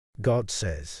God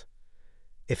says,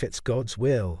 if it's God's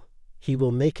will, He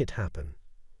will make it happen.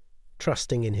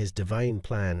 Trusting in His divine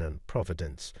plan and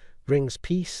providence brings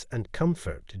peace and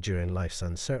comfort during life's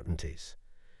uncertainties.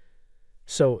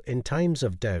 So, in times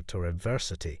of doubt or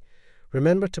adversity,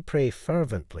 remember to pray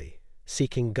fervently,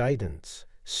 seeking guidance,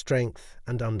 strength,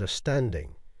 and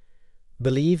understanding.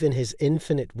 Believe in His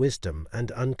infinite wisdom and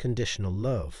unconditional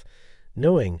love,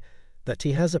 knowing that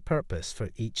He has a purpose for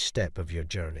each step of your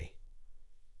journey.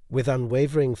 With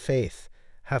unwavering faith,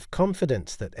 have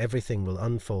confidence that everything will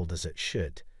unfold as it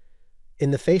should.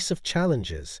 In the face of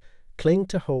challenges, cling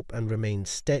to hope and remain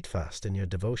steadfast in your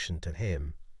devotion to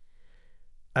Him.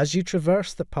 As you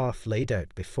traverse the path laid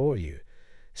out before you,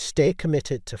 stay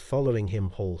committed to following Him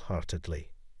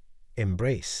wholeheartedly.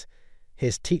 Embrace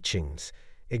His teachings,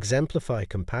 exemplify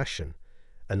compassion,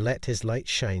 and let His light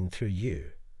shine through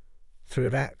you.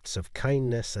 Through acts of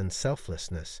kindness and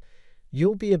selflessness,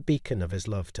 you'll be a beacon of His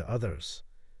love to others,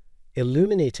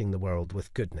 illuminating the world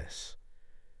with goodness.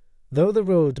 Though the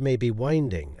road may be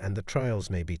winding and the trials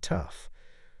may be tough,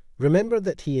 remember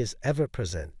that He is ever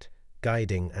present,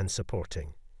 guiding and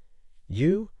supporting.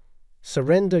 You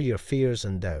surrender your fears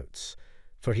and doubts,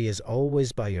 for He is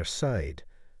always by your side,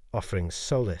 offering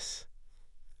solace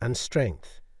and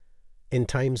strength. In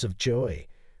times of joy,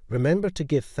 remember to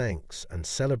give thanks and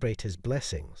celebrate His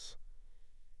blessings.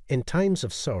 In times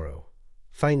of sorrow,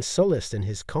 find solace in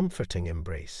His comforting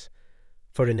embrace,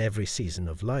 for in every season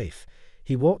of life,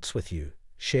 He walks with you,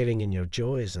 sharing in your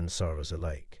joys and sorrows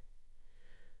alike.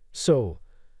 So,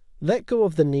 let go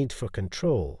of the need for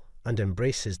control and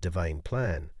embrace His divine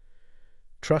plan.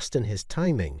 Trust in His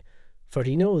timing, for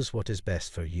He knows what is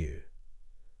best for you.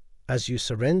 As you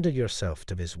surrender yourself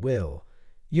to His will,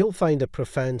 you'll find a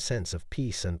profound sense of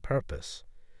peace and purpose.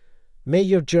 May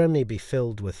your journey be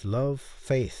filled with love,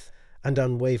 faith, and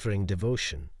unwavering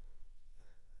devotion.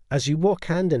 As you walk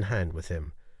hand in hand with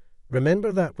Him,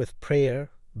 remember that with prayer,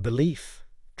 belief,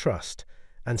 trust,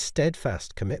 and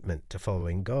steadfast commitment to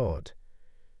following God,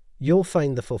 you'll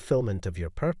find the fulfillment of your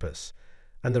purpose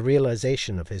and the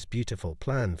realization of His beautiful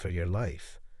plan for your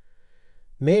life.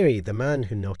 Marry the man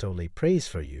who not only prays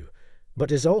for you,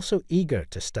 but is also eager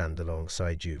to stand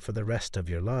alongside you for the rest of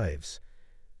your lives.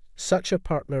 Such a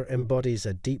partner embodies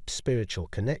a deep spiritual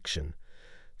connection,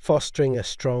 fostering a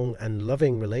strong and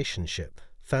loving relationship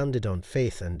founded on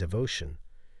faith and devotion.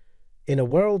 In a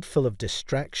world full of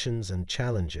distractions and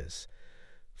challenges,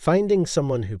 finding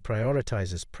someone who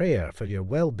prioritizes prayer for your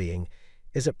well-being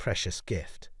is a precious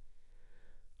gift.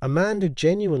 A man who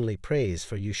genuinely prays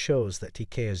for you shows that he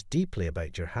cares deeply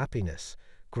about your happiness,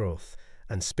 growth,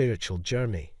 and spiritual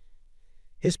journey.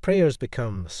 His prayers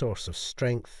become a source of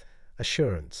strength,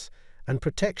 assurance, and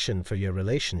protection for your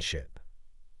relationship.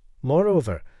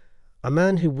 Moreover, a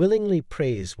man who willingly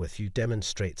prays with you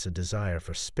demonstrates a desire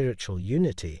for spiritual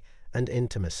unity and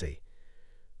intimacy.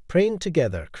 Praying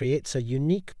together creates a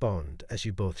unique bond as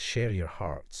you both share your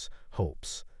hearts,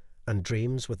 hopes, and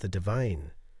dreams with the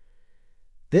divine.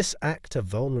 This act of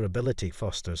vulnerability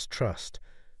fosters trust,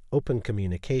 open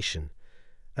communication,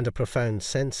 and a profound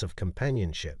sense of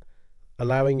companionship,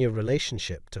 allowing your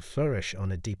relationship to flourish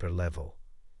on a deeper level.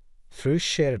 Through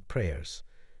shared prayers,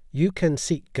 you can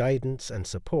seek guidance and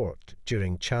support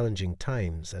during challenging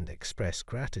times and express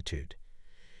gratitude.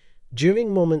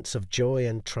 During moments of joy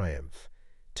and triumph,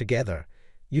 together,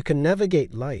 you can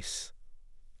navigate life's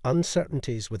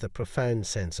uncertainties with a profound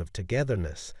sense of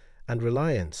togetherness and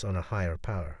reliance on a higher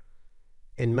power.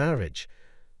 In marriage,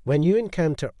 when you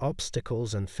encounter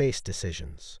obstacles and face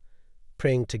decisions,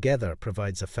 praying together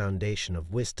provides a foundation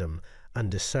of wisdom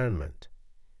and discernment.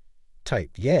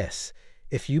 Type yes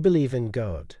if you believe in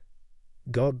God.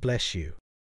 God bless you.